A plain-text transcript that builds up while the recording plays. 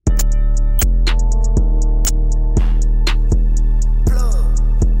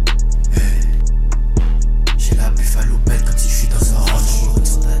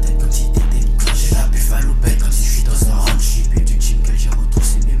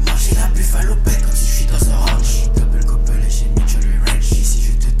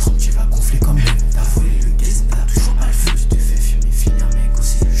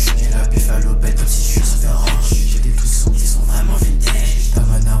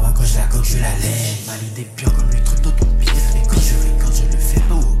des purs comme le truc dans ton pif. Et quand je récorde, je le fais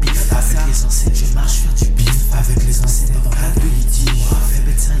pas au bif. Avec les anciennes, je marche faire du bif. Avec les anciennes, dans la de litige. Moi, fait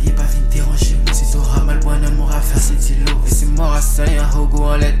bête, ça y est, pas vite déranger. Si t'auras mal, bon, on m'aura faire cet îlot. Et si moi, ça y est, un hogo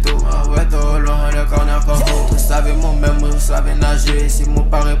en letto. Ah ouais, t'as loin, le corner corpo. Vous savez, mon même, vous savez nager. Si mon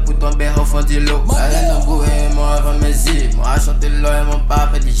pari pour tomber au fond de l'eau. Allez, non, boué, moi, avant mes yeux. Moi, chanter l'eau et mon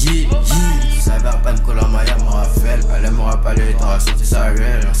papa dit yi, yi. Vous savez, pas me coller, moi, y'a mon Raphaël. Elle m'aura pas le temps, sorti sa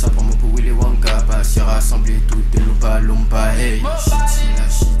réelle. Ça pour moi, pour Willy Wonka. Pas si rassembler tout, de loupa, lumpa, hey. Shitty, la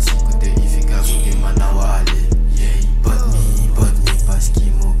shitty, côté Ifika, côté Manawa, allez. Yeah, bot me, parce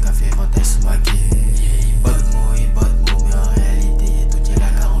qu'il m'a café, ventaille sous ma gueule. Yeah, bot mo, mais en réalité, y'a tout qui est là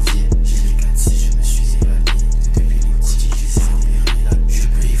qu'à envier. J'ai les 4-6, je me suis éloigné. Depuis les petits, je sais opérer là. Je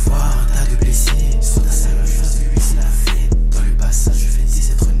peux y voir un tas de blessés. Sur ta salle, je fasse de lui, c'est la fête. Dans le passage, je fais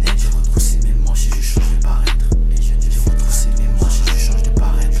des êtres honnêtes. J'ai retroussé mes manches et je change de paraître. J'ai retroussé mes manches et je change de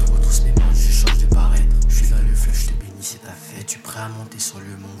paraître. Je retrousse mes manches, je change de paraître. Je suis dans le fleuve, je te bénis, c'est ta fête. Tu es prêt à monter sur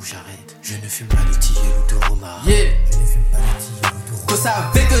le mont où j'arrête. Je ne fume pas de tilleul ou de romard. Yeah. Je ne fume pas de tilleul ou de romard. Vous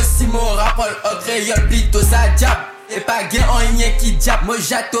savez que si mon rapport au créole plutôt ça diable. Et pas gain en yen qui diable. Moi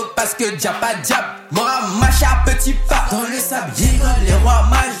j'attends parce que diable pas diable. Moi marche à petit pas dans le sable, comme les rois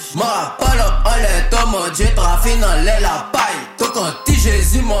mages. Moi pas en l'air, toi mon Dieu trafique dans l'air la paille. Toi quand tu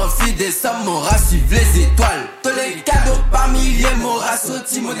Jésus mon fils descend, m'aura suivi les étoiles. Tous les cadeaux par milliers, m'aura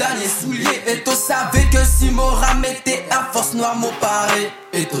sauté mon dernier soulier. Et toi savais que si m'aura mettait à force noire mon paré.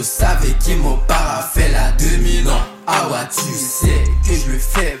 Et toi savais qui mon para fait la demi-non. Ah ouais tu sais que je le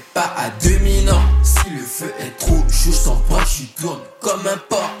fais pas à demi-non. Si le feu est trop chaud, sans point, je tourne comme un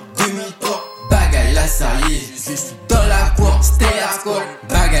porc demi-tour. Bagaille la sérieux, je suis dans la cour, stay hardcore.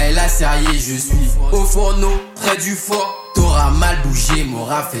 Bagaille la sérieux, je suis au fourneau, près du four. T'auras mal bougé,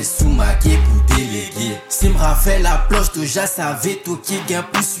 m'aura fait sous-maquer pour déléguer. Si m'ra fait la planche, t'auras savais tout qui gain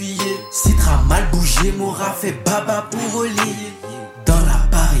pour suyer. Si t'ras mal bougé, m'aura fait baba pour relier. Dans la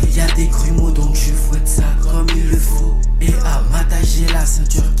Paris, y'a des grumeaux, donc je fouette ça comme il le faut. Et à m'attacher la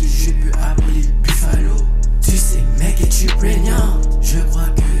ceinture qui je peux appeler Buffalo. Tu sais mec, es-tu prégnant? Je crois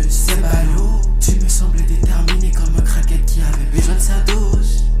que